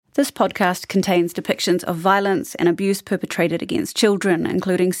This podcast contains depictions of violence and abuse perpetrated against children,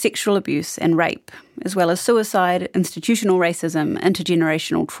 including sexual abuse and rape, as well as suicide, institutional racism,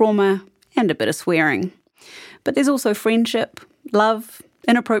 intergenerational trauma, and a bit of swearing. But there's also friendship, love,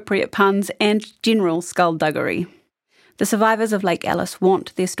 inappropriate puns, and general skullduggery. The survivors of Lake Alice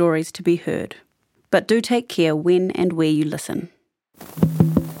want their stories to be heard. But do take care when and where you listen.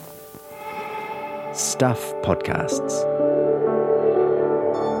 Stuff Podcasts.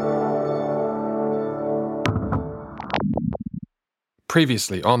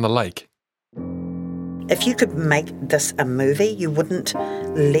 Previously on the lake. If you could make this a movie, you wouldn't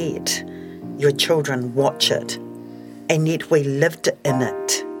let your children watch it, and yet we lived in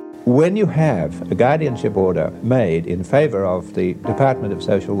it. When you have a guardianship order made in favour of the Department of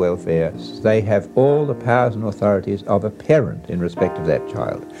Social Welfare, they have all the powers and authorities of a parent in respect of that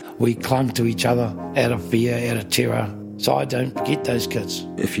child. We clung to each other out of fear, out of terror. So I don't forget those kids.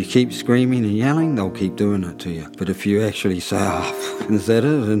 If you keep screaming and yelling, they'll keep doing it to you. But if you actually say, is that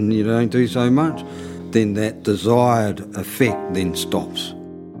it? And you don't do so much, then that desired effect then stops.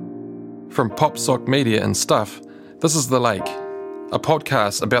 From Pop Sock Media and Stuff, this is The Lake, a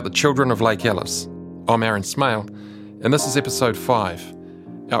podcast about the children of Lake Alice. I'm Aaron Smale, and this is episode 5,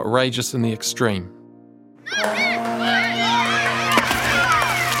 Outrageous in the Extreme.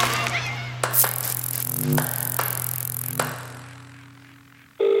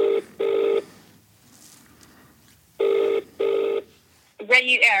 Is that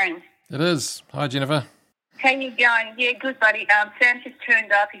you, Aaron? It is. Hi, Jennifer. How you going? Yeah, good, buddy. Sam just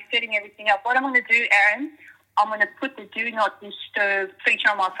turned up. He's setting everything up. What I'm going to do, Aaron, I'm going to put the Do Not Disturb feature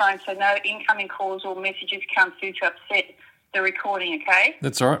on my phone so no incoming calls or messages come through to upset the recording, okay?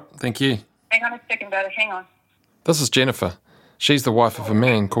 That's all right. Thank you. Hang on a second, buddy. Hang on. This is Jennifer. She's the wife of a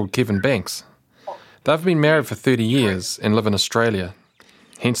man called Kevin Banks. They've been married for 30 years and live in Australia,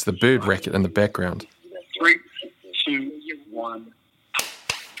 hence the bird racket in the background. 3, 2, 1.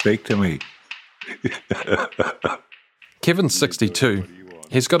 Speak to me. Kevin's 62.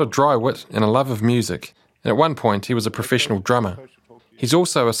 He's got a dry wit and a love of music, and at one point he was a professional drummer. He's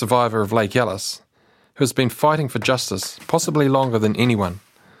also a survivor of Lake Alice, who has been fighting for justice possibly longer than anyone.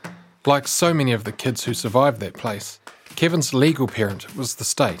 Like so many of the kids who survived that place, Kevin's legal parent was the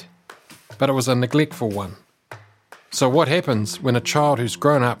state, but it was a neglectful one. So what happens when a child who's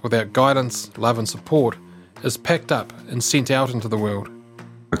grown up without guidance, love and support is packed up and sent out into the world?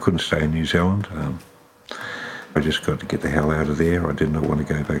 I couldn't stay in New Zealand. I just got to get the hell out of there. I did not want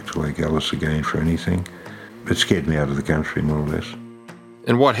to go back to Lake Alice again for anything. It scared me out of the country, more or less.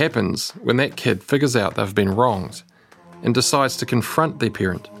 And what happens when that kid figures out they've been wronged and decides to confront their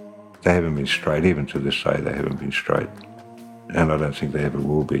parent? They haven't been straight. Even to this day, they haven't been straight. And I don't think they ever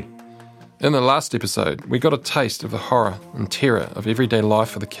will be. In the last episode, we got a taste of the horror and terror of everyday life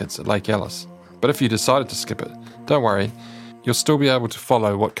for the kids at Lake Alice. But if you decided to skip it, don't worry, you'll still be able to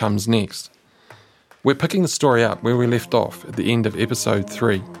follow what comes next. We're picking the story up where we left off at the end of episode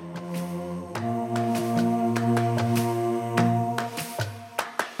 3.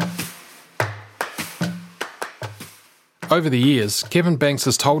 Over the years, Kevin Banks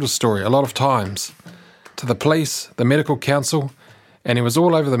has told his story a lot of times. To the police, the medical council, and he was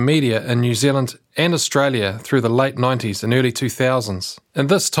all over the media in New Zealand and Australia through the late 90s and early 2000s. In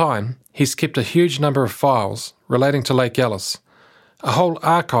this time, he's kept a huge number of files relating to Lake Alice, a whole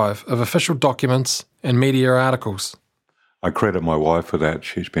archive of official documents and media articles. I credit my wife for that.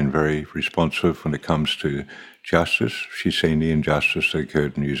 She's been very responsive when it comes to justice. She's seen the injustice that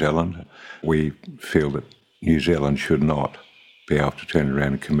occurred in New Zealand. We feel that New Zealand should not be able to turn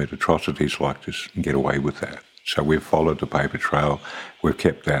around and commit atrocities like this and get away with that. So we've followed the paper trail. We've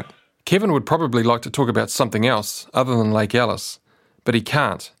kept that. Kevin would probably like to talk about something else other than Lake Alice, but he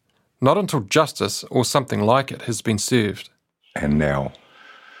can't. Not until justice or something like it has been served. And now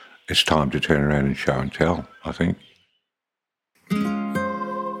it's time to turn around and show and tell, I think.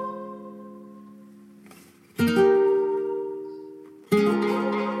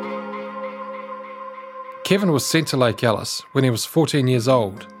 Kevin was sent to Lake Alice when he was 14 years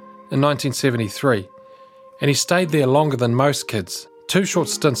old in 1973, and he stayed there longer than most kids, 2 short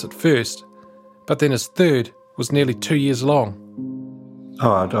stints at first, but then his third was nearly 2 years long.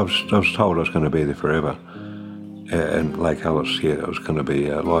 I was told I was going to be there forever. And Lake Alice, yeah, it was going to be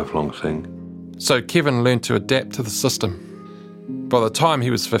a lifelong thing. So Kevin learned to adapt to the system. By the time he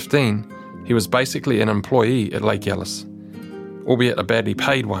was 15, he was basically an employee at Lake Alice, albeit a badly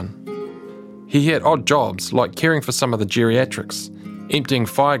paid one. He had odd jobs like caring for some of the geriatrics, emptying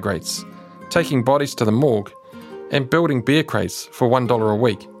fire grates, taking bodies to the morgue, and building beer crates for $1 a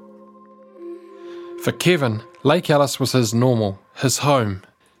week. For Kevin, Lake Alice was his normal, his home.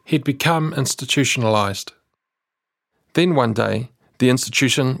 he'd become institutionalised. Then one day, the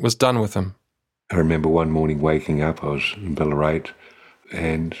institution was done with him. I remember one morning waking up, I was in Ballarat,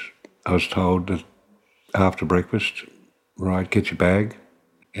 and I was told that after breakfast, right, get your bag,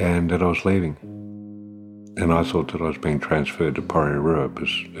 and that I was leaving. And I thought that I was being transferred to Porirua,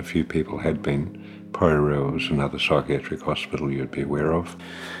 because a few people had been. Porirua was another psychiatric hospital you'd be aware of.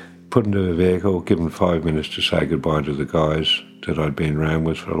 Put into a vehicle, given 5 minutes to say goodbye to the guys that I'd been around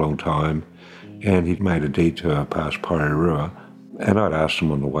with for a long time, and he'd made a detour past Porirua, and I'd asked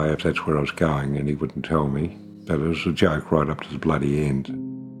him on the way if that's where I was going, and he wouldn't tell me, but it was a joke right up to the bloody end.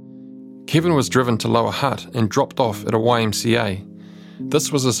 Kevin was driven to Lower Hutt and dropped off at a YMCA.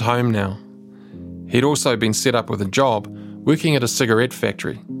 This was his home now. He'd also been set up with a job working at a cigarette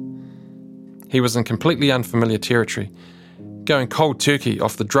factory. He was in completely unfamiliar territory, going cold turkey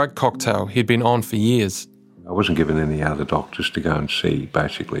off the drug cocktail he'd been on for years. I wasn't given any other doctors to go and see,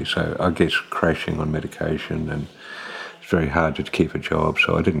 basically, so I guess crashing on medication, and it's very hard to keep a job,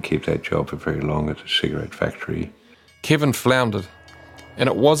 so I didn't keep that job for very long at the cigarette factory. Kevin floundered, and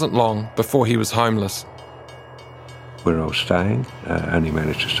it wasn't long before he was homeless. Where I was staying, I only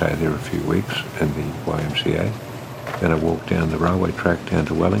managed to stay there a few weeks in the YMCA. Then I walked down the railway track down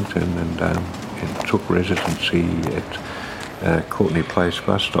to Wellington and took residency at Courtney Place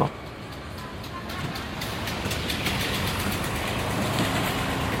bus stop.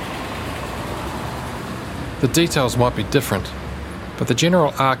 The details might be different, but the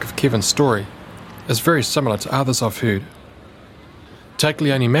general arc of Kevin's story is very similar to others I've heard. Take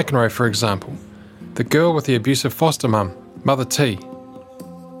Leoni McEnroe, for example, the girl with the abusive foster mum, Mother T.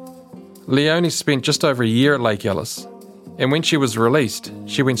 Leoni spent just over a year at Lake Alice, and when she was released,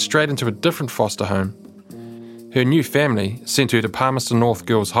 she went straight into a different foster home. Her new family sent her to Palmerston North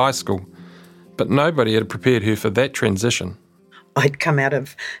Girls High School, but nobody had prepared her for that transition. I'd come out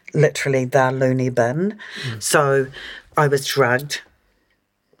of literally the loony bin, so I was drugged.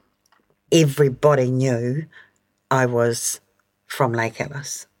 Everybody knew I was from Lake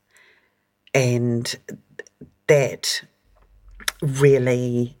Alice, and that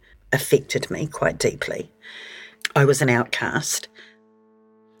really affected me quite deeply. I was an outcast.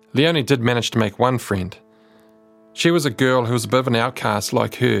 Leoni did manage to make one friend. She was a girl who was a bit of an outcast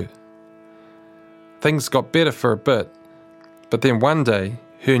like her. Things got better for a bit, but then one day,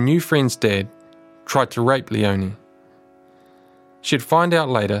 her new friend's dad tried to rape Leoni. She'd find out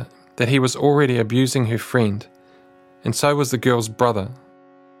later that he was already abusing her friend, and so was the girl's brother.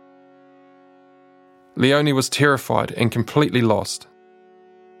 Leoni was terrified and completely lost.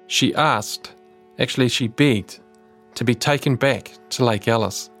 She asked, actually she begged, to be taken back to Lake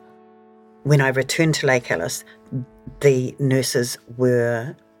Alice. When I returned to Lake Alice, the nurses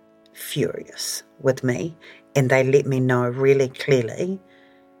were furious with me, and they let me know really clearly,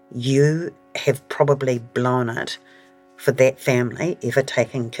 you have probably blown it for that family ever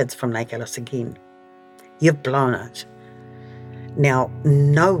taking kids from Lake Alice again. You've blown it. Now,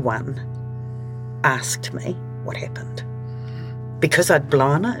 no one asked me what happened. Because I'd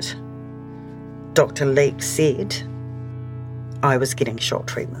blown it, Dr. Leek said I was getting shock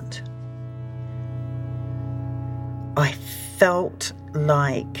treatment. I felt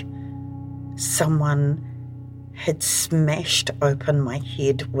like someone had smashed open my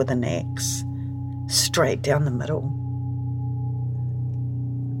head with an axe, straight down the middle.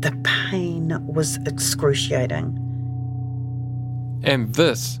 The pain was excruciating. And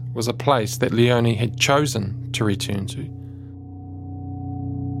this was a place that Leoni had chosen to return to.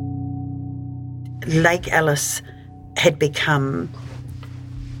 Lake Alice had become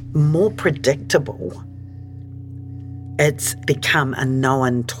more predictable. It's become a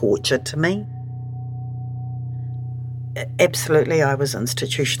known torture to me. Absolutely, I was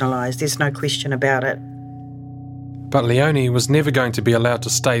institutionalised. There's no question about it. But Leoni was never going to be allowed to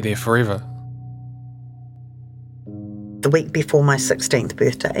stay there forever. The week before my 16th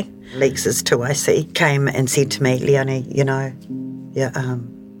birthday, Leeks' 2IC came and said to me, Leoni, you're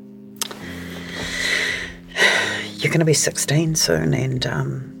going to be 16 soon, and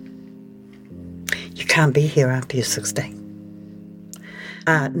you can't be here after you're 16.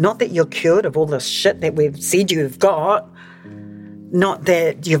 Not that you're cured of all this shit that we've said you've got, not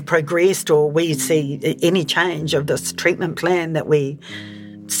that you've progressed or we see any change of this treatment plan that we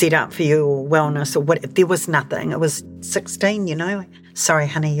set up for you or wellness or what. There was nothing. It was 16, Sorry,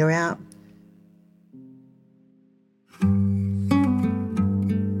 honey, you're out.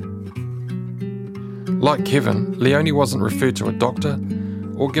 Like Kevin, Leoni wasn't referred to a doctor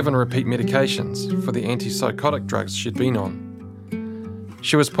or given repeat medications for the antipsychotic drugs she'd been on.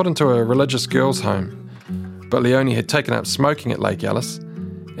 She was put into a religious girls' home, but Leoni had taken up smoking at Lake Alice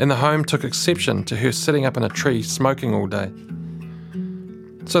and the home took exception to her sitting up in a tree smoking all day.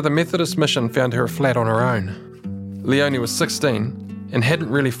 So the Methodist mission found her a flat on her own. Leoni was 16 and hadn't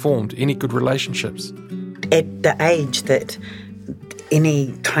really formed any good relationships. At the age that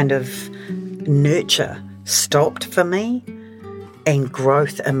any kind of nurture stopped for me, and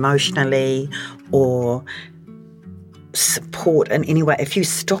growth emotionally or support in any way, if you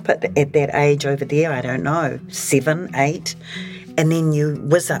stop it at that age over there, I don't know, 7, 8, and then you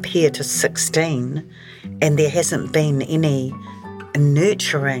whiz up here to 16 and there hasn't been any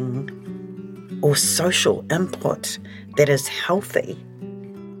nurturing or social input that is healthy,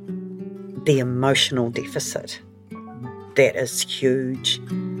 the emotional deficit, that is huge.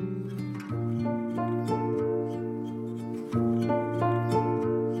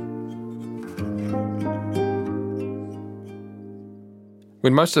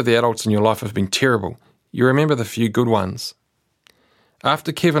 When most of the adults in your life have been terrible, you remember the few good ones.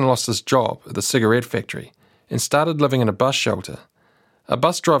 After Kevin lost his job at the cigarette factory and started living in a bus shelter, a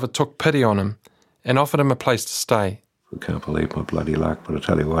bus driver took pity on him and offered him a place to stay. I can't believe my bloody luck, but I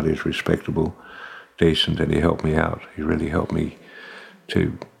tell you what, he's respectable, decent, and he helped me out. He really helped me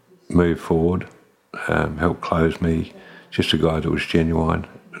to move forward, helped close me, just a guy that was genuine.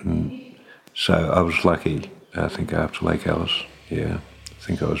 And so I was lucky, I think, after Lake Alice, yeah. I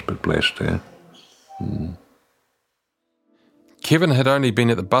think I was a bit blessed there. Kevin had only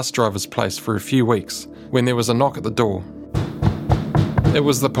been at the bus driver's place for a few weeks when there was a knock at the door. It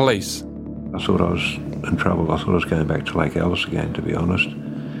was the police. I thought I was in trouble. I thought I was going back to Lake Alice again, to be honest.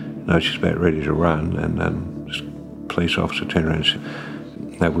 I was just about ready to run, and then this police officer turned around and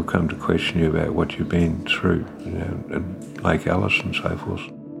said, "No, we've come to question you about what you've been through, in Lake Alice and so forth."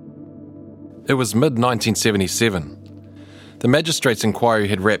 It was mid-1977. The magistrate's inquiry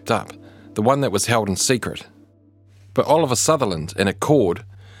had wrapped up, the one that was held in secret. But Oliver Sutherland and Accord,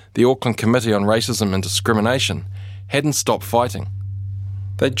 the Auckland Committee on Racism and Discrimination, hadn't stopped fighting.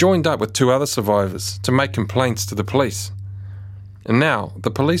 They joined up with 2 other survivors to make complaints to the police. And now the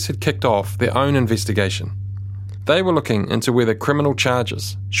police had kicked off their own investigation. They were looking into whether criminal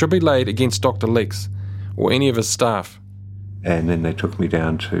charges should be laid against Dr. Leeks or any of his staff. And then they took me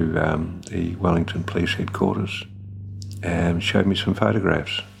down to the Wellington Police Headquarters and showed me some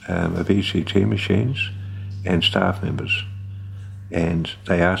photographs of ECT machines and staff members. And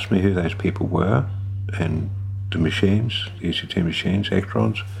they asked me who those people were and the machines, the ECT machines,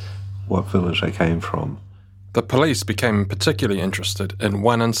 Ectrons, what villas they came from. The police became particularly interested in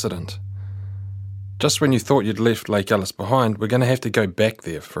one incident. Just when you thought you'd left Lake Alice behind, we're going to have to go back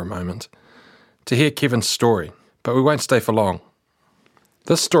there for a moment to hear Kevin's story, but we won't stay for long.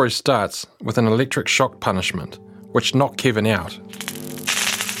 This story starts with an electric shock punishment which knocked Kevin out.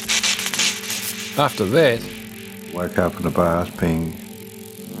 After that, woke up in a bath being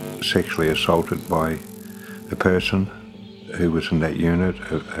sexually assaulted by a person who was in that unit,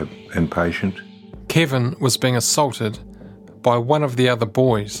 an inpatient. Kevin was being assaulted by one of the other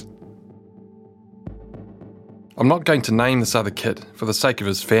boys. I'm not going to name this other kid for the sake of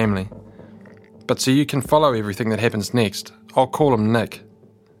his family, but so you can follow everything that happens next, I'll call him Nick.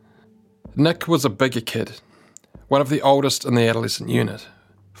 Nick was a bigger kid, one of the oldest in the adolescent unit,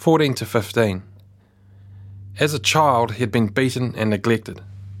 14 to 15. As a child, he had been beaten and neglected.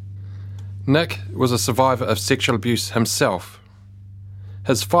 Nick was a survivor of sexual abuse himself.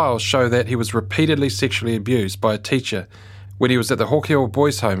 His files show that he was repeatedly sexually abused by a teacher when he was at the Hokiawa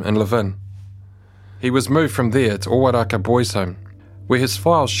Boys Home in Levin. He was moved from there to Owaraka Boys Home, where his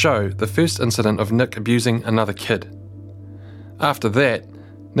files show the first incident of Nick abusing another kid. After that,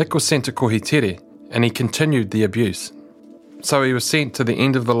 Nick was sent to Kohitere, and he continued the abuse. So he was sent to the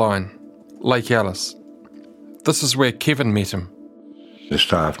end of the line, Lake Alice. This is where Kevin met him. The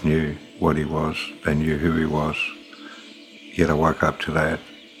staff knew what he was, they knew who he was. Yet I woke up to that,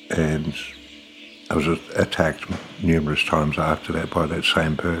 and I was attacked numerous times after that by that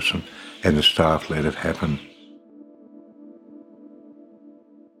same person, and the staff let it happen.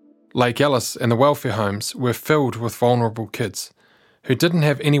 Lake Alice and the welfare homes were filled with vulnerable kids who didn't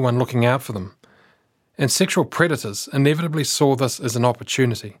have anyone looking out for them, and sexual predators inevitably saw this as an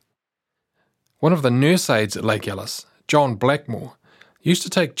opportunity. One of the nurse aides at Lake Alice, John Blackmore, used to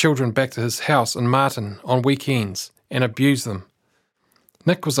take children back to his house in Martin on weekends and abuse them.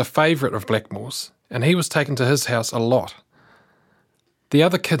 Nick was a favourite of Blackmore's, and he was taken to his house a lot. The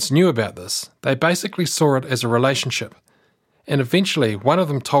other kids knew about this. They basically saw it as a relationship, and eventually one of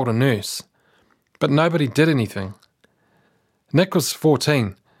them told a nurse, but nobody did anything. Nick was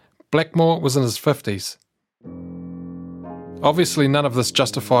 14. Blackmore was in his 50s. Obviously none of this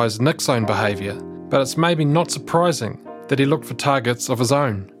justifies Nick's own behaviour, but it's maybe not surprising that he looked for targets of his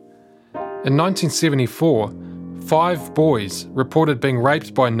own. In 1974, 5 boys reported being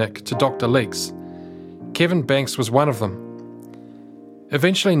raped by Nick to Dr. Leeks. Kevin Banks was one of them.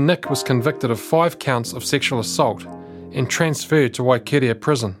 Eventually, Nick was convicted of 5 counts of sexual assault and transferred to Waikeria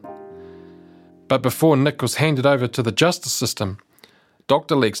prison. But before Nick was handed over to the justice system,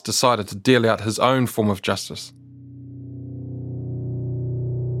 Dr. Leeks decided to deal out his own form of justice.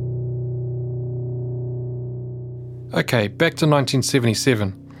 Okay, back to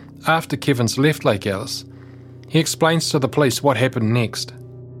 1977. After Kevin's left Lake Alice, he explains to the police what happened next.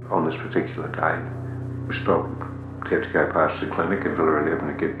 On this particular day, we stopped, had to go past the clinic in Villa 11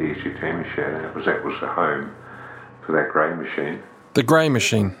 to get the ECT machine. That was the home for that grey machine. The grey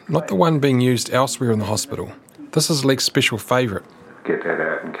machine, not the one being used elsewhere in the hospital. This is Leke's special favourite. Get that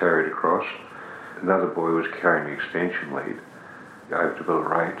out and carry it across. Another boy was carrying the extension lead over to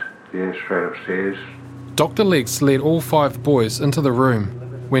Villa 8. Yeah, straight upstairs. Dr. Leeks led all 5 boys into the room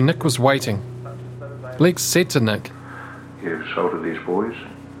where Nick was waiting. Leeks said to Nick, "You've assaulted these boys.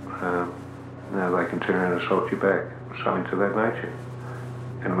 Now they can turn around and assault you back." Something to that nature.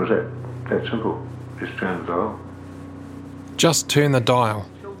 And it was that simple. Just turn the dial. Just turn the dial.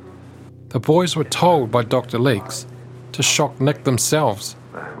 The boys were told by Dr. Leeks to shock Nick themselves.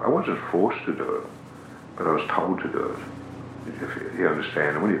 I wasn't forced to do it, but I was told to do it. If you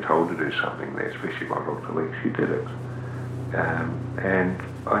understand, and when you're told to do something there, especially by Dr. Leeks, you did it. And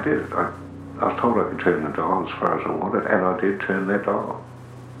I did it. I was told I could turn the dial as far as I wanted, and I did turn that dial.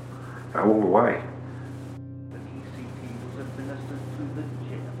 All the way.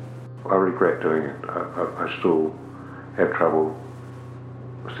 I regret doing it. I still have trouble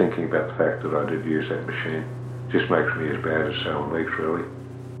thinking about the fact that I did use that machine. It just makes me as bad as Sal and Leeks, really.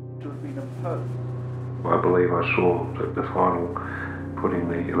 I believe I saw the final putting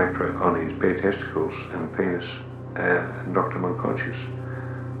the electrode on his bare testicles and penis and knocked him unconscious.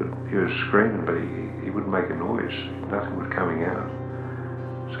 But he was screaming, but he wouldn't make a noise. Nothing was coming out.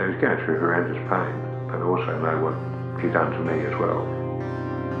 So he was going through horrendous pain, but I also know what he'd done to me as well.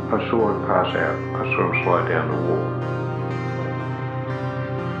 I saw him pass out. I saw him slide down the wall.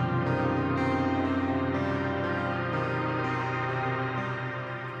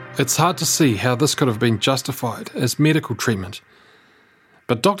 It's hard to see how this could have been justified as medical treatment.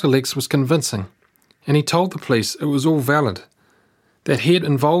 But Dr. Leeks was convincing, and he told the police it was all valid, that he had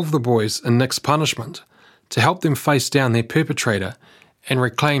involved the boys in Nick's punishment to help them face down their perpetrator and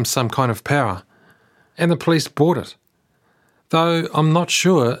reclaim some kind of power. And the police bought it. Though I'm not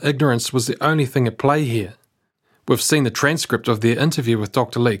sure ignorance was the only thing at play here. We've seen the transcript of their interview with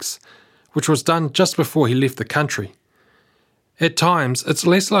Dr. Leeks, which was done just before he left the country. At times, it's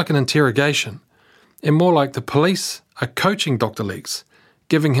less like an interrogation, and more like the police are coaching Dr. Leeks,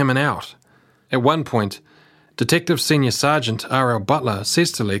 giving him an out. At one point, Detective Senior Sergeant R.L. Butler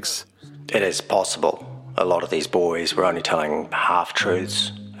says to Leeks, "It is possible a lot of these boys were only telling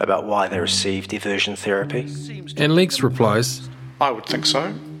half-truths about why they received diversion therapy." And Leeks replies, "I would think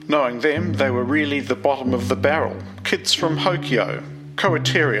so. Knowing them, they were really the bottom of the barrel. Kids from Hokio,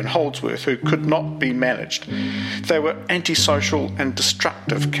 Koeteri and Holdsworth who could not be managed. They were antisocial and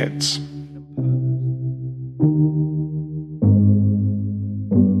destructive kids."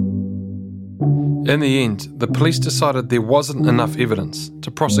 In the end, the police decided there wasn't enough evidence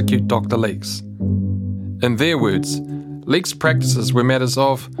to prosecute Dr. Leeks. In their words, Leeks' practices were matters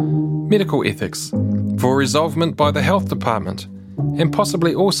of medical ethics, for resolvement by the Health Department, and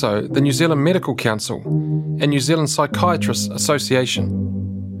possibly also the New Zealand Medical Council and New Zealand Psychiatrists Association.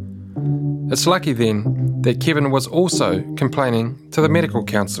 It's lucky then that Kevin was also complaining to the Medical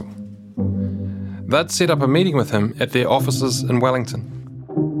Council. They'd set up a meeting with him at their offices in Wellington.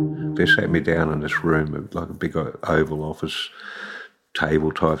 They sat me down in this room, like a big oval office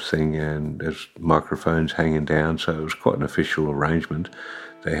table type thing, and there's microphones hanging down, so it was quite an official arrangement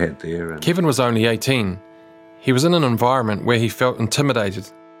they had there. And Kevin was only 18. He was in an environment where he felt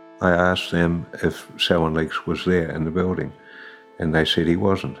intimidated. I asked them if Selwyn Leeks was there in the building, and they said he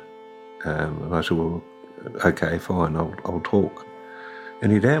wasn't. And I said, well, okay, fine, I'll talk.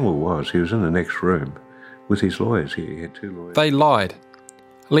 And he damn well was. He was in the next room with his lawyers. He had 2 lawyers. They lied.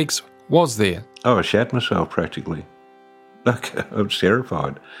 Leeks was there. Oh, I shat myself practically. Look, I was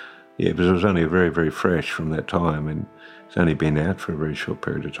terrified. Yeah, because it was only very, very fresh from that time, and it's only been out for a very short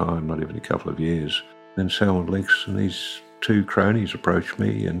period of time, not even a couple of years. Then Selwyn Leeks and these 2 cronies approached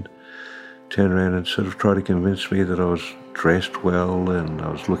me and turned around and sort of tried to convince me that I was dressed well and I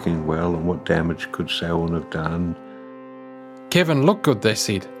was looking well, and what damage could Selwyn have done. Kevin looked good, they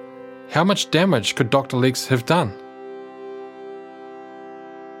said. How much damage could Dr. Leeks have done?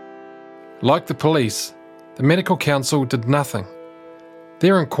 Like the police, the Medical Council did nothing.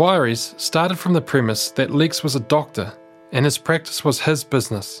 Their inquiries started from the premise that Lex was a doctor and his practice was his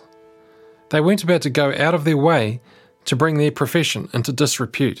business. They weren't about to go out of their way to bring their profession into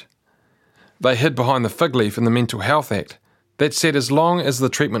disrepute. They hid behind the fig leaf in the Mental Health Act that said as long as the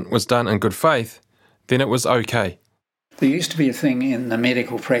treatment was done in good faith, then it was okay. There used to be a thing in the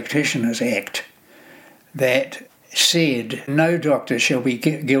Medical Practitioners Act that said no doctor shall be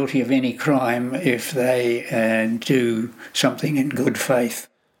guilty of any crime if they do something in good faith.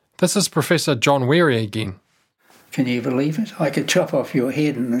 This is Professor John Weary again. Can you believe it? I could chop off your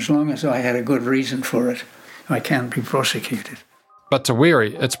head, and as long as I had a good reason for it, I can't be prosecuted. But to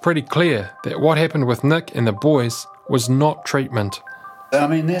Weary, it's pretty clear that what happened with Nick and the boys was not treatment. I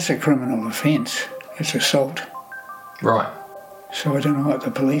mean, that's a criminal offence. It's assault. Right. So I don't know what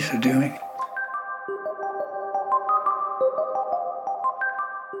the police are doing.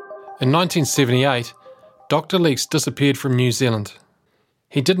 In 1978, Dr. Leeks disappeared from New Zealand.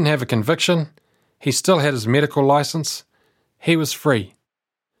 He didn't have a conviction, he still had his medical licence, he was free.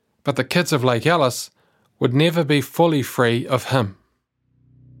 But the kids of Lake Alice would never be fully free of him.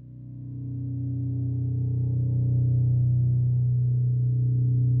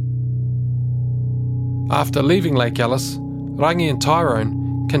 After leaving Lake Alice, Rangi and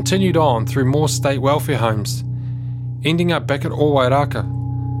Tyrone continued on through more state welfare homes, ending up back at Wairaka.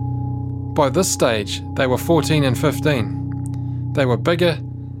 By this stage, they were 14 and 15. They were bigger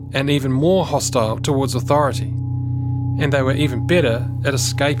and even more hostile towards authority, and they were even better at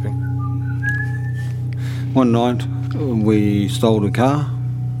escaping. One night we stole a car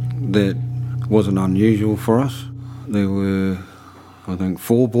that wasn't unusual for us. There were, I think,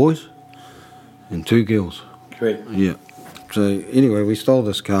 4 boys and 2 girls. Correct. Yeah. So anyway, we stole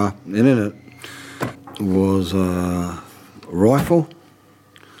this car, and in it was a rifle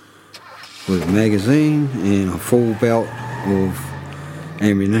with a magazine and a full belt of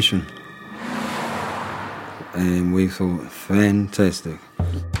ammunition. And we thought, fantastic.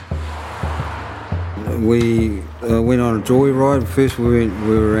 We went on a joyride. First we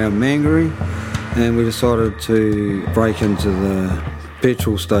were around Mangere, and we decided to break into the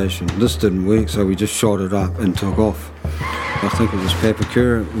petrol station. This didn't work, so we just shot it up and took off. I think it was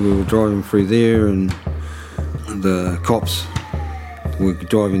Papakura. We were driving through there, and the cops were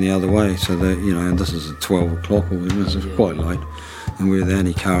driving the other way, so that, you know, and this is at 12 o'clock, or this is quite late, and we were the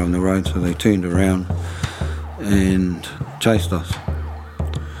only car on the road, so they turned around and chased us.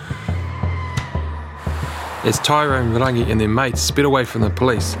 As Tyrone, Rangi and their mates sped away from the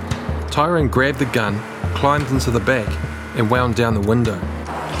police, Tyrone grabbed the gun, climbed into the back and wound down the window.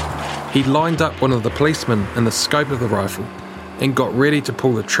 He lined up one of the policemen in the scope of the rifle and got ready to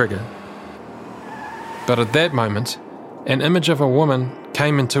pull the trigger. But at that moment, an image of a woman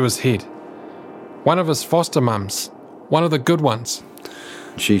came into his head. One of his foster mums, one of the good ones.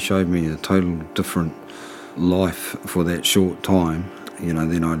 She showed me a total different life for that short time, you know,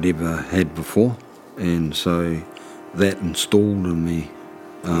 than I'd ever had before. And so that installed in me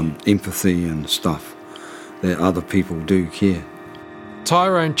empathy and stuff, that other people do care.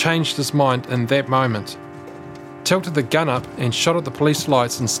 Tyrone changed his mind in that moment, tilted the gun up and shot at the police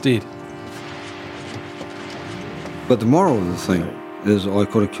lights instead. But the moral of the thing is I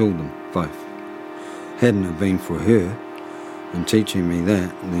could have killed them both. Hadn't it been for her and teaching me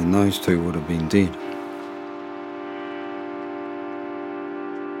that, then those 2 would have been dead.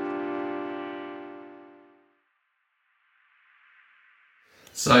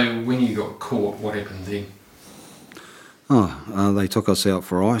 So when you got caught, what happened then? They took us out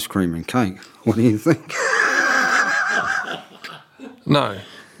for ice cream and cake. What do you think? No,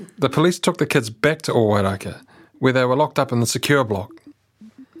 the police took the kids back to Wairaka, where they were locked up in the secure block.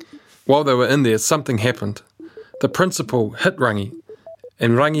 While they were in there, something happened. The principal hit Rangi,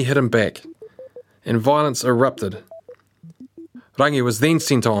 and Rangi hit him back, and violence erupted. Rangi was then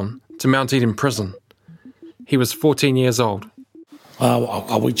sent on to Mount Eden prison. He was 14 years old.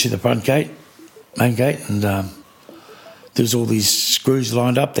 I went to the front gate, main gate, and there was all these screws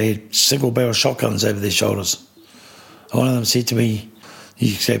lined up. They had single-barrel shotguns over their shoulders. And one of them said to me,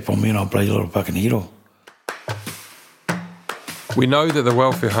 "You escape from me and I'll play your little fucking hero." We know that the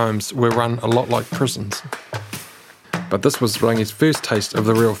welfare homes were run a lot like prisons. But this was Rangi's first taste of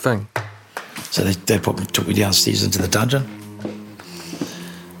the real thing. So they took me downstairs into the dungeon.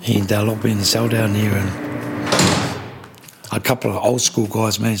 And they locked me in the cell down there, and a couple of old school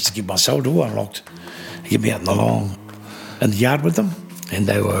guys managed to get my cell door unlocked and get me out in the yard with them. And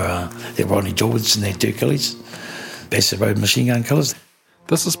they were Ronnie Jordans and their 2 killies, Bassett Road machine gun killers.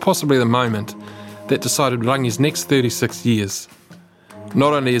 This is possibly the moment that decided Rangi's next 36 years.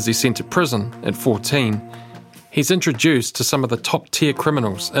 Not only is he sent to prison at 14, He's introduced to some of the top-tier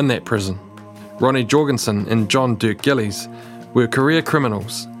criminals in that prison. Ronnie Jorgensen and John Dirk Gillies were career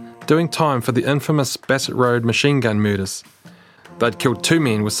criminals, doing time for the infamous Bassett Road machine gun murders. They'd killed 2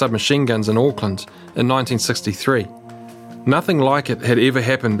 men with submachine guns in Auckland in 1963. Nothing like it had ever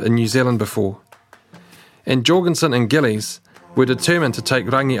happened in New Zealand before. And Jorgensen and Gillies were determined to take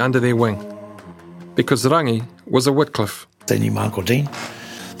Rangi under their wing, because Rangi was a Whitcliffe. They knew my Uncle Dean.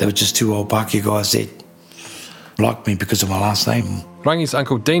 They were just 2 old Pākehā guys that liked me because of my last name. Rangi's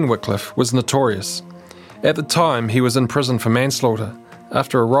Uncle Dean Whitcliffe was notorious. At the time, he was in prison for manslaughter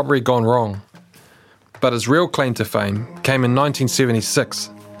after a robbery gone wrong. But his real claim to fame came in 1976,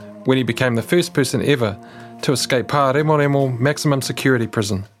 when he became the first person ever to escape Pāremoremo maximum security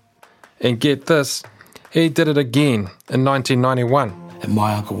prison. And get this, he did it again in 1991. And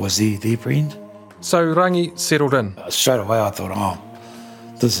my uncle was their friend. So Rangi settled in. Straight away I thought,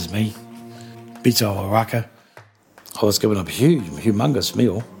 this is me. Pizza o raka. I was given a humongous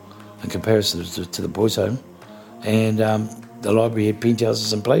meal in comparison to the boys' home. And the library had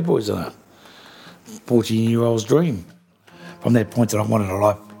penthouses and playboys in it. 14-year-old's dream. From that point that I wanted a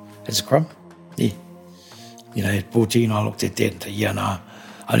life as a crumb. Yeah. You know, at 14 I looked at that and thought,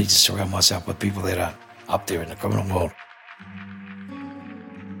 I need to surround myself with people that are up there in the criminal world.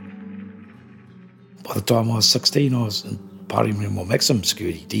 By the time I was 16, I was in Pāremoremo maximum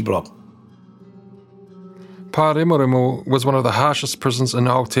security, D-block. Pāremoremo was one of the harshest prisons in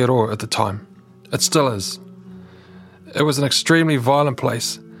Aotearoa at the time. It still is. It was an extremely violent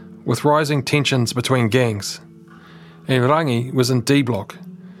place, with rising tensions between gangs. And Rangi was in D-block,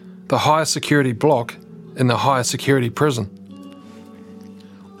 the highest security block in the highest security prison.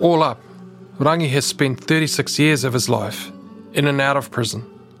 All up, Rangi has spent 36 years of his life in and out of prison,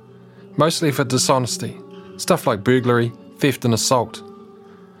 mostly for dishonesty, stuff like burglary, theft and assault.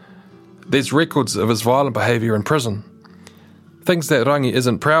 There's records of his violent behaviour in prison, things that Rangi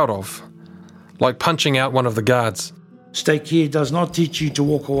isn't proud of, like punching out one of the guards. State care does not teach you to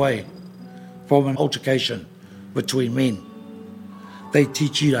walk away from an altercation between men. They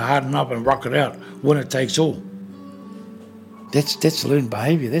teach you to harden up and rock it out when it takes all. That's learned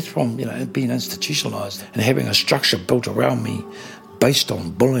behaviour. That's from being institutionalised and having a structure built around me based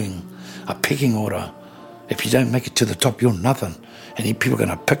on bullying, a pecking order. If you don't make it to the top, you're nothing. And people are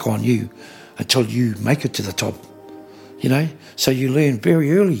going to pick on you until you make it to the top. So you learn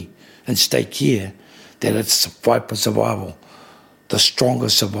very early in state care that it's a fight for survival. The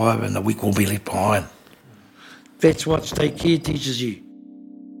strongest survive and the weak will be left behind. That's what state care teaches you.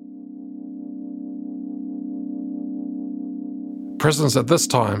 Prisons at this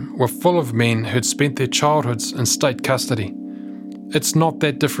time were full of men who'd spent their childhoods in state custody. It's not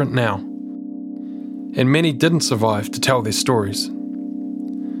that different now. And many didn't survive to tell their stories.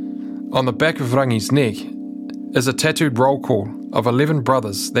 On the back of Rangi's neck is a tattooed roll call of 11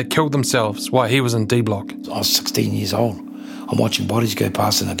 brothers that killed themselves while he was in D-block. I was 16 years old. I'm watching bodies go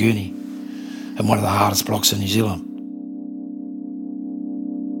past in a gurney in one of the hardest blocks in New Zealand.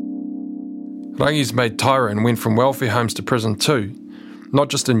 Rangi's mate Tyrone went from welfare homes to prison too, not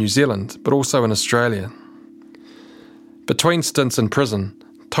just in New Zealand, but also in Australia. Between stints in prison,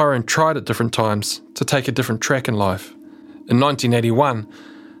 Tyrone tried at different times to take a different track in life. In 1981,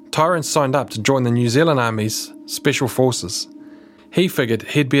 Tyrone signed up to join the New Zealand Army's Special Forces. He figured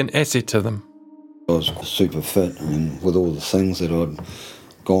he'd be an asset to them. I was super fit, and with all the things that I'd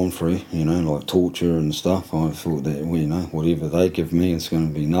gone through, like torture and stuff, I thought that, whatever they give me, it's going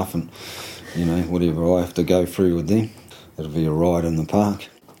to be nothing. Whatever I have to go through with them, it'll be a ride in the park.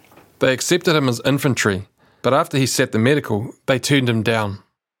 They accepted him as infantry, but after he sat the medical, they turned him down.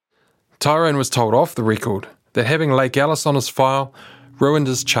 Tyrone was told off the record that having Lake Alice on his file ruined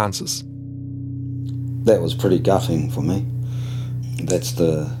his chances. That was pretty gutting for me. That's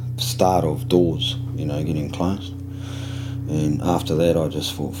the start of doors, getting closed. And after that, I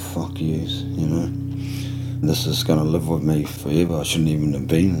just thought, fuck yous, This is going to live with me forever. I shouldn't even have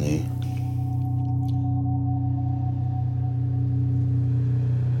been there.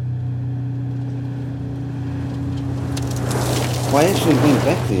 I actually went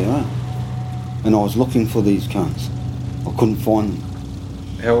back there, and I was looking for these cunts. I couldn't find them.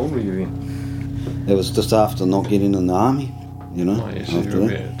 How old were you then? It was just after not getting in the army, Oh, yes, you were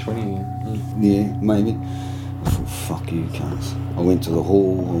about 20. Yeah, maybe. I thought, fuck you, cunts. I went to the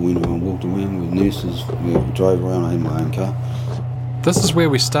hall, I went and walked around with nurses, we drove around, I had my own car. This is where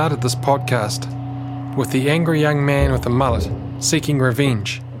we started this podcast, with the angry young man with the mullet seeking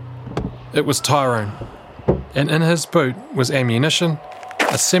revenge. It was Tyrone, and in his boot was ammunition,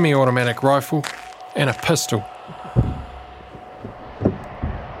 a semi-automatic rifle, and a pistol.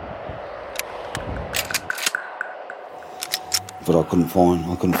 but I couldn't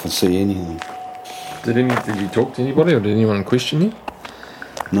see anything. Did you talk to anybody, or did anyone question you?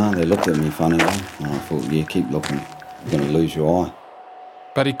 No, they looked at me funny, and I thought, yeah, keep looking, you're going to lose your eye.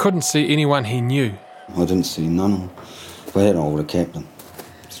 But he couldn't see anyone he knew. I didn't see none of them. If I had, I would have capped him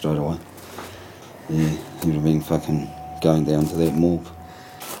straight away. Yeah, he would have been fucking going down to that morgue.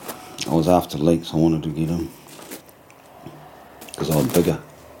 I was after Leeks, I wanted to get him. Because I was bigger.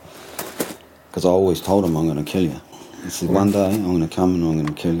 Because I always told him, I'm going to kill you. He said, one day I'm going to come and I'm going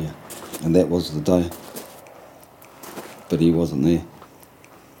to kill you. And that was the day. But he wasn't there.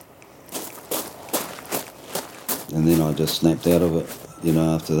 And then I just snapped out of it,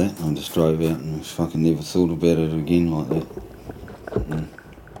 after that. I just drove out and fucking never thought about it again like that. Mm.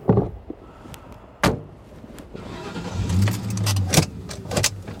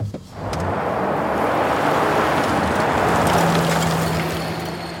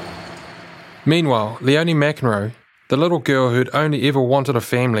 Meanwhile, Leoni McEnroe, the little girl who'd only ever wanted a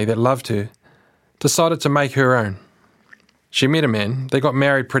family that loved her, decided to make her own. She met a man, they got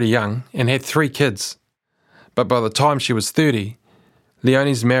married pretty young, and had 3 kids. But by the time she was 30,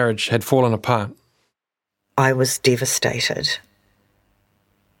 Leoni's marriage had fallen apart. I was devastated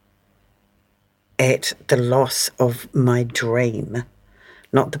at the loss of my dream,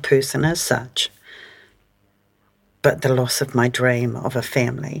 not the person as such, but the loss of my dream of a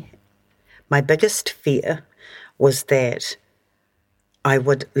family. My biggest fear was that I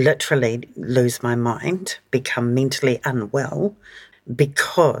would literally lose my mind, become mentally unwell,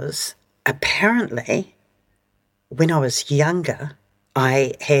 because apparently when I was younger,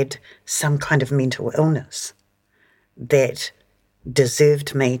 I had some kind of mental illness that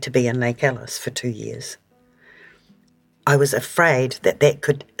deserved me to be in Lake Alice for 2 years. I was afraid that that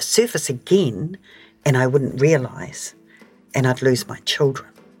could surface again and I wouldn't realise and I'd lose my children.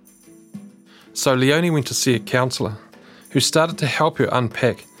 So Leoni went to see a counsellor who started to help her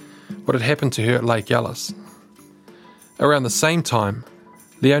unpack what had happened to her at Lake Alice. Around the same time,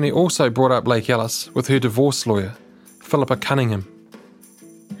 Leoni also brought up Lake Alice with her divorce lawyer, Philippa Cunningham.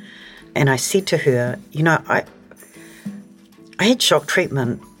 And I said to her, I had shock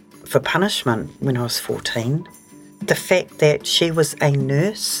treatment for punishment when I was 14. The fact that she was a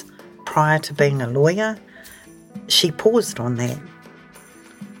nurse prior to being a lawyer, she paused on that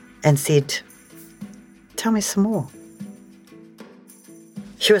and said, tell me some more.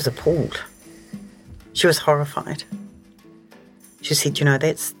 She was appalled. She was horrified. She said,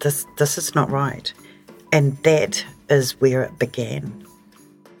 this is not right. And that is where it began.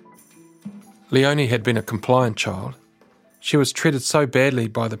 Leoni had been a compliant child. She was treated so badly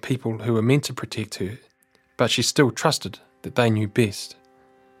by the people who were meant to protect her, but she still trusted that they knew best.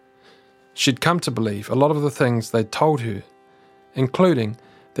 She'd come to believe a lot of the things they'd told her, including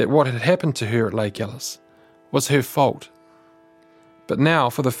that what had happened to her at Lake Alice was her fault. But now,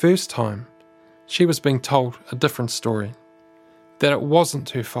 for the first time, she was being told a different story, that it wasn't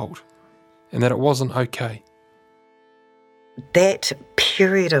her fault, and that it wasn't okay. That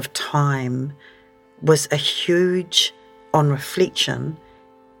period of time was a huge, on reflection,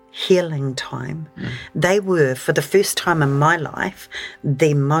 healing time. They were, for the first time in my life,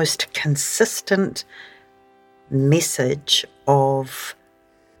 the most consistent message of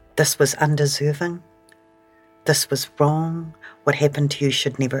this was undeserving, this was wrong, what happened to you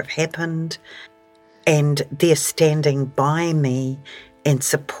should never have happened. And they're standing by me and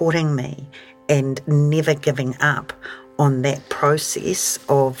supporting me and never giving up on that process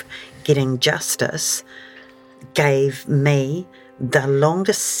of getting justice gave me the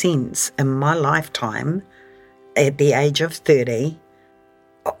longest sense in my lifetime at the age of 30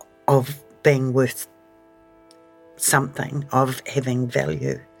 of being worth something, of having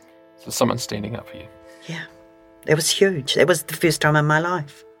value. So someone standing up for you. Yeah, it was huge. It was the first time in my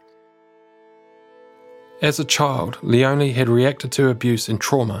life. As a child, Leoni had reacted to abuse and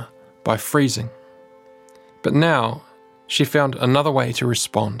trauma by freezing. But now, she found another way to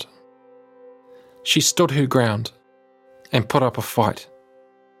respond. She stood her ground and put up a fight.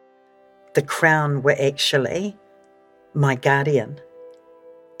 The Crown were actually my guardian,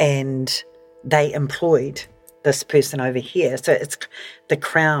 and they employed this person over here. So it's the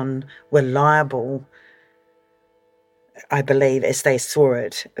Crown were liable, I believe, as they saw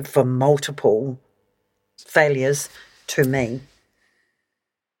it, for multiple failures to me.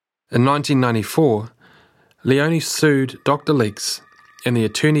 In 1994, Leoni sued Dr. Leeks and the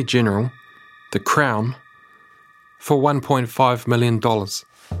Attorney General, the Crown, for $1.5 million.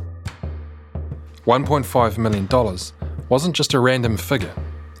 $1.5 million wasn't just a random figure.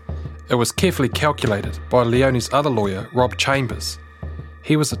 It was carefully calculated by Leoni's other lawyer, Rob Chambers.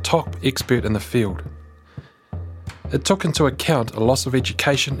 He was a top expert in the field. It took into account a loss of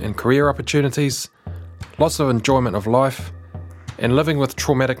education and career opportunities, loss of enjoyment of life, and living with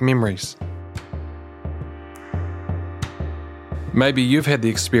traumatic memories. Maybe you've had the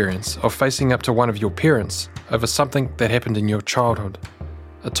experience of facing up to one of your parents over something that happened in your childhood,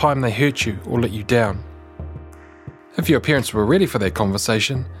 a time they hurt you or let you down. If your parents were ready for that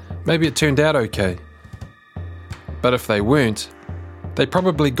conversation, maybe it turned out okay. But if they weren't, they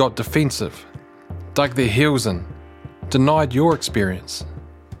probably got defensive, dug their heels in, denied your experience.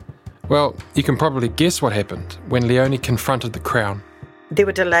 Well, you can probably guess what happened when Leoni confronted the Crown. There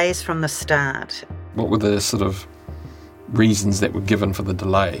were delays from the start. What were the sort of reasons that were given for the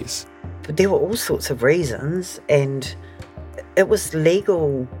delays? There were all sorts of reasons, and it was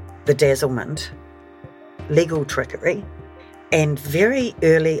legal bedazzlement, legal trickery, and very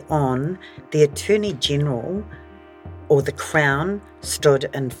early on, the Attorney General or the Crown stood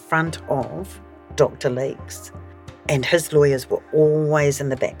in front of Dr. Leakes, and his lawyers were always in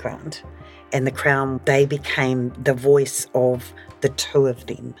the background, and the Crown, they became the voice of the two of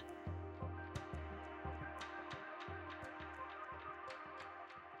them.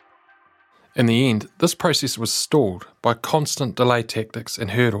 In the end, this process was stalled by constant delay tactics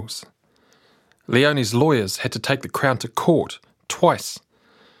and hurdles. Leoni's lawyers had to take the Crown to court twice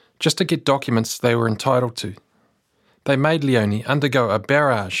just to get documents they were entitled to. They made Leoni undergo a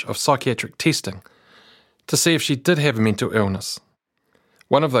barrage of psychiatric testing to see if she did have a mental illness.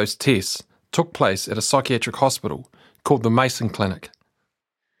 One of those tests took place at a psychiatric hospital called the Mason Clinic.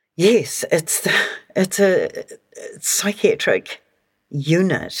 Yes, it's a psychiatric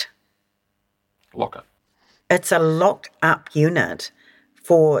unit. Lock-up. It's a lock-up unit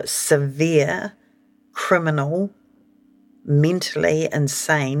for severe, criminal, mentally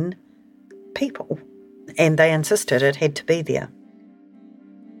insane people. And they insisted it had to be there.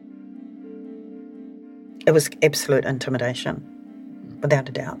 It was absolute intimidation, without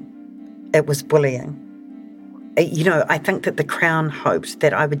a doubt. It was bullying. You know, I think that the Crown hoped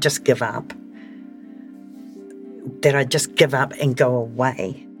that I would just give up, that I'd just give up and go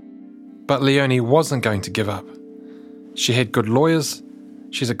away. But Leoni wasn't going to give up. She had good lawyers,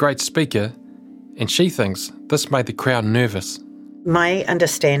 she's a great speaker, and she thinks this made the Crown nervous. My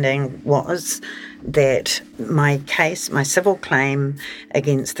understanding was that my case, my civil claim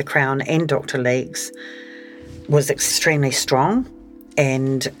against the Crown and Dr. Leakes was extremely strong,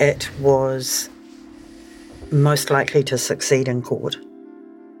 and it was most likely to succeed in court.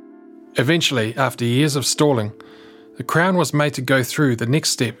 Eventually, after years of stalling, the Crown was made to go through the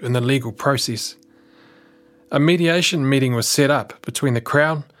next step in the legal process. A mediation meeting was set up between the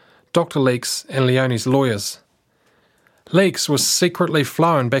Crown, Dr. Leakes and Leoni's lawyers. Leakes was secretly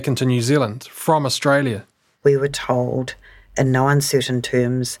flown back into New Zealand from Australia. We were told in no uncertain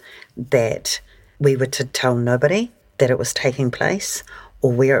terms that we were to tell nobody that it was taking place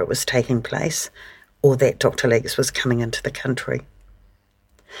or where it was taking place or that Dr. Leakes was coming into the country.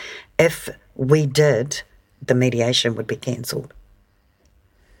 If we did, the mediation would be cancelled.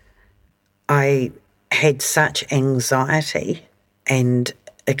 I had such anxiety and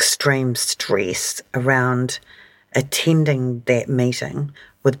extreme stress around attending that meeting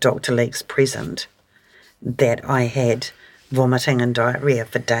with Dr. Leakes present that I had vomiting and diarrhoea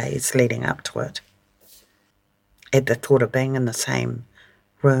for days leading up to it, at the thought of being in the same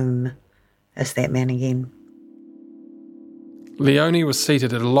room as that man again. Leoni was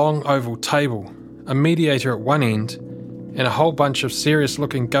seated at a long oval table, a mediator at one end and a whole bunch of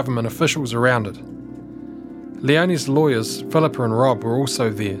serious-looking government officials around it. Leoni's lawyers, Philippa and Rob, were also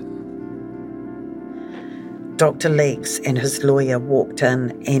there. Dr. Leakes and his lawyer walked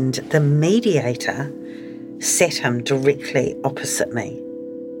in, and the mediator sat him directly opposite me.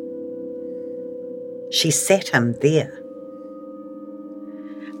 She sat him there,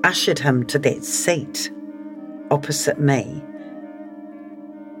 ushered him to that seat opposite me,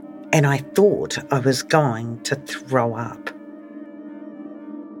 and I thought I was going to throw up.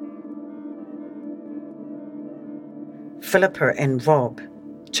 Philippa and Rob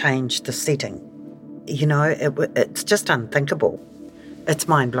changed the setting. You know, it's just unthinkable. It's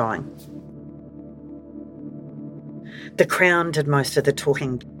mind-blowing. The Crown did most of the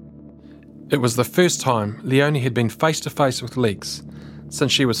talking. It was the first time Leoni had been face-to-face with Leakes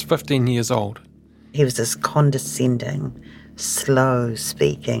since she was 15 years old. He was this condescending,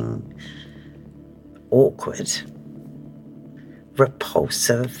 slow-speaking, awkward,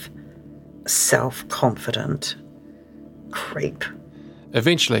 repulsive, self-confident creep.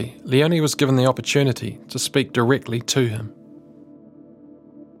 Eventually, Leoni was given the opportunity to speak directly to him.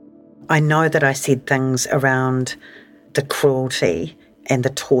 I know that I said things around the cruelty and the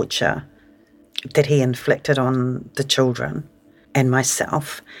torture that he inflicted on the children and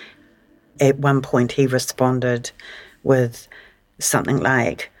myself. At one point he responded with something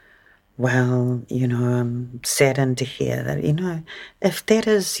like, well, I'm saddened to hear that, if that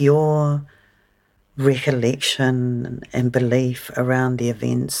is your recollection and belief around the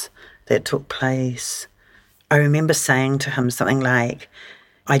events that took place. I remember saying to him something like,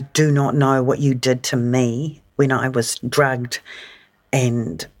 I do not know what you did to me when I was drugged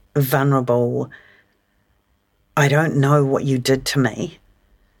and vulnerable. I don't know what you did to me.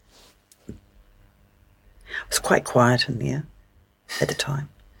 It was quite quiet in there at the time.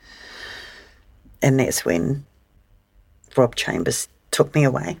 And that's when Rob Chambers took me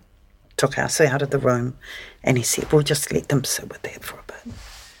away, took us out of the room, and he said, we'll just let them sit with that for a bit.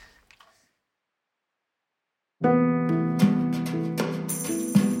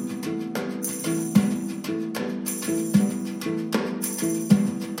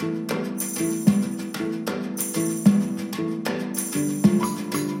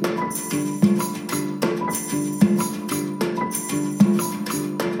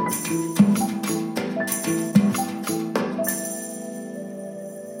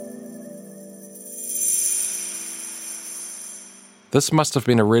 This must have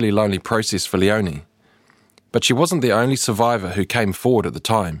been a really lonely process for Leoni. But she wasn't the only survivor who came forward at the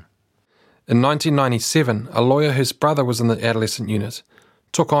time. In 1997, a lawyer whose brother was in the adolescent unit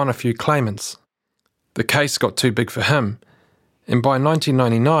took on a few claimants. The case got too big for him, and by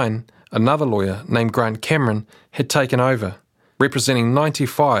 1999, another lawyer named Grant Cameron had taken over, representing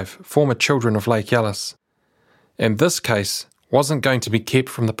 95 former children of Lake Alice. And this case wasn't going to be kept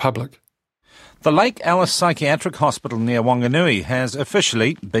from the public. The Lake Alice Psychiatric Hospital near Wanganui has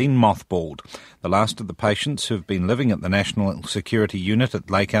officially been mothballed. The last of the patients who have been living at the National Security Unit at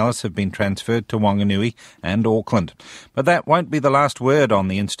Lake Alice have been transferred to Wanganui and Auckland. But that won't be the last word on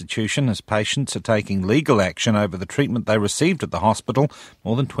the institution, as patients are taking legal action over the treatment they received at the hospital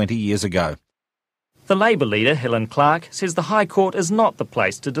more than 20 years ago. The Labour leader, Helen Clark, says the High Court is not the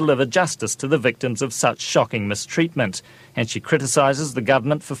place to deliver justice to the victims of such shocking mistreatment, and she criticises the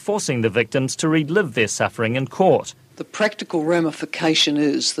government for forcing the victims to relive their suffering in court. The practical ramification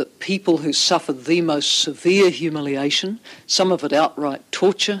is that people who suffered the most severe humiliation, some of it outright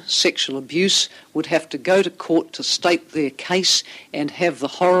torture, sexual abuse, would have to go to court to state their case and have the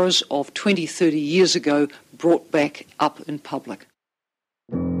horrors of 20, 30 years ago brought back up in public.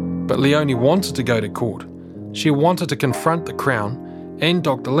 But Leoni wanted to go to court. She wanted to confront the Crown and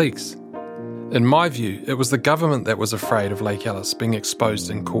Dr. Leakes. In my view, it was the government that was afraid of Lake Alice being exposed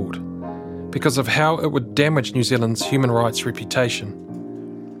in court because of how it would damage New Zealand's human rights reputation.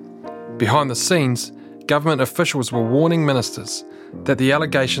 Behind the scenes, government officials were warning ministers that the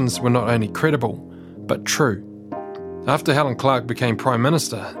allegations were not only credible, but true. After Helen Clark became Prime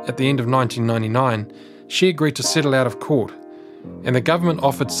Minister at the end of 1999, she agreed to settle out of court, and the government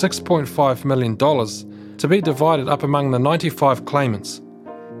offered $6.5 million to be divided up among the 95 claimants.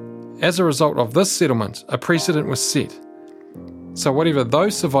 As a result of this settlement, a precedent was set. So whatever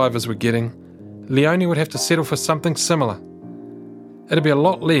those survivors were getting, Leoni would have to settle for something similar. It'd be a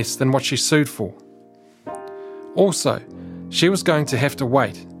lot less than what she sued for. Also, she was going to have to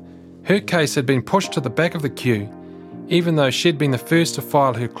wait. Her case had been pushed to the back of the queue, even though she'd been the first to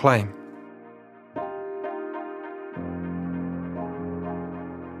file her claim.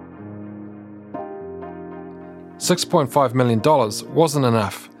 $6.5 million wasn't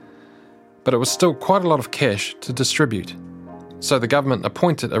enough, but it was still quite a lot of cash to distribute. So the government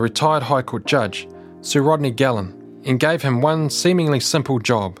appointed a retired High Court judge, Sir Rodney Gallen, and gave him one seemingly simple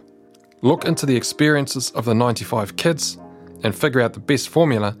job: look into the experiences of the 95 kids and figure out the best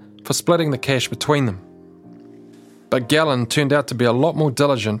formula for splitting the cash between them. But Gallen turned out to be a lot more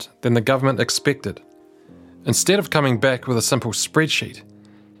diligent than the government expected. Instead of coming back with a simple spreadsheet,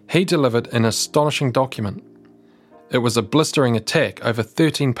 he delivered an astonishing document. It was a blistering attack over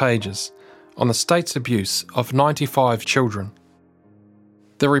 13 pages on the state's abuse of 95 children.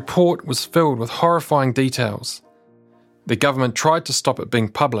 The report was filled with horrifying details. The government tried to stop it being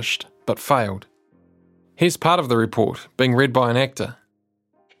published, but failed. Here's part of the report being read by an actor.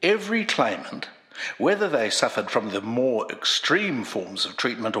 Every claimant, whether they suffered from the more extreme forms of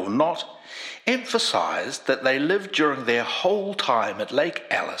treatment or not, emphasised that they lived during their whole time at Lake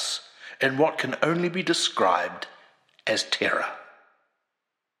Alice in what can only be described as terror.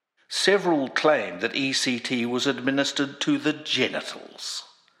 Several claimed that ECT was administered to the genitals.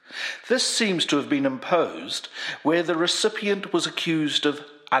 This seems to have been imposed where the recipient was accused of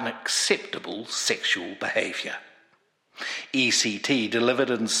unacceptable sexual behaviour. ECT delivered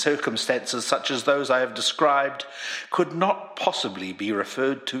in circumstances such as those I have described could not possibly be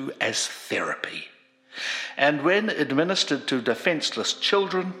referred to as therapy, and when administered to defenceless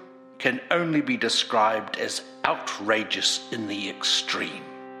children can only be described as outrageous in the extreme.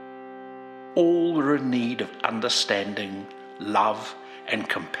 All are in need of understanding, love, and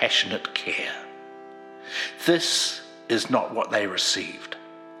compassionate care. This is not what they received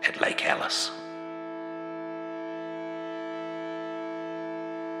at Lake Alice.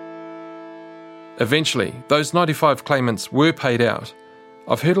 Eventually, those 95 claimants were paid out.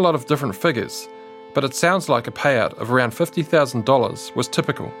 I've heard a lot of different figures, but it sounds like a payout of around $50,000 was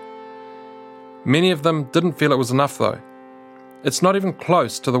typical. Many of them didn't feel it was enough though. It's not even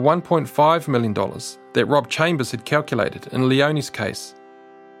close to the $1.5 million that Rob Chambers had calculated in Leoni's case.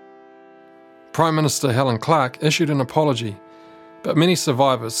 Prime Minister Helen Clark issued an apology, but many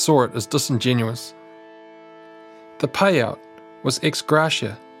survivors saw it as disingenuous. The payout was ex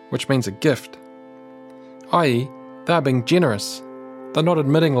gratia, which means a gift, i.e., they are being generous, they're not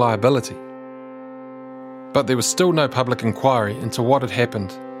admitting liability. But there was still no public inquiry into what had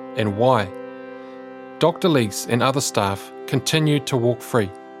happened and why. Dr. Leakes and other staff continued to walk free.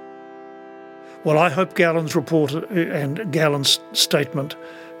 Well, I hope Gallen's report and Gallen's statement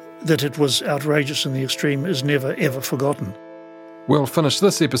that it was outrageous in the extreme is never ever forgotten. We'll finish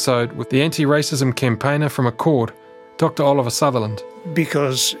this episode with the anti-racism campaigner from Accord, Dr. Oliver Sutherland.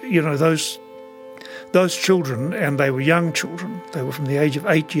 Because, those children, and they were young children, they were from the age of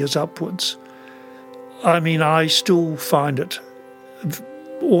 8 years upwards. I still find it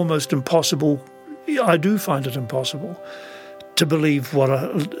almost impossible. I do find it impossible to believe what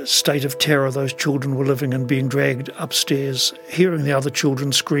a state of terror those children were living in, being dragged upstairs, hearing the other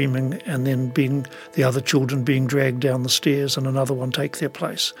children screaming, and then the other children being dragged down the stairs and another one take their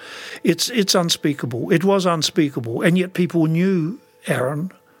place. It's unspeakable. It was unspeakable, and yet people knew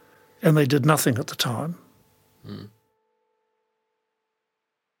Aaron, and they did nothing at the time.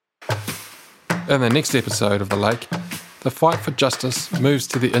 In the next episode of The Lake, the fight for justice moves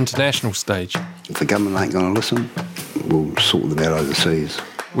to the international stage. If the government ain't going to listen, we'll sort them out overseas.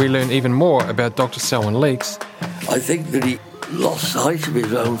 We learn even more about Dr. Selwyn Leakes. I think that he lost sight of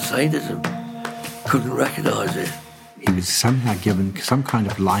his own sadism, couldn't recognise it. He was somehow given some kind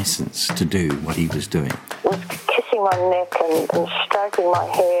of licence to do what he was doing. He was kissing my neck and stroking my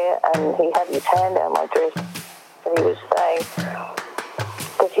hair, and he had his hand down my dress, and he was saying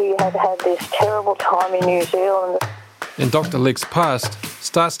that he had had this terrible time in New Zealand. And Dr. Leakes' past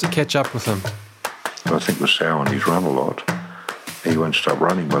starts to catch up with him. I think with Selwyn, he's run a lot. He won't stop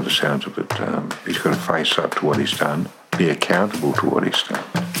running by the sounds of it. He's got to face up to what he's done, be accountable to what he's done.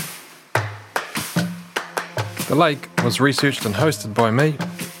 The Lake was researched and hosted by me,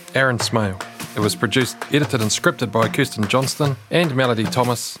 Aaron Smale. It was produced, edited and scripted by Kirsten Johnston and Melody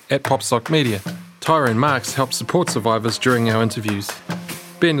Thomas at Popsock Media. Tyrone Marks helped support survivors during our interviews.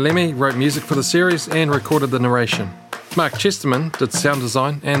 Ben Lemmy wrote music for the series and recorded the narration. Mark Chesterman did sound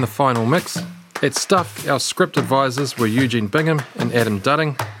design and the final mix. At Stuff, our script advisors were Eugene Bingham and Adam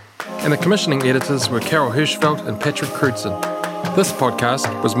Dudding, and the commissioning editors were Carol Hirschfeld and Patrick Crutzen. This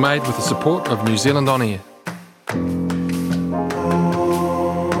podcast was made with the support of New Zealand On Air.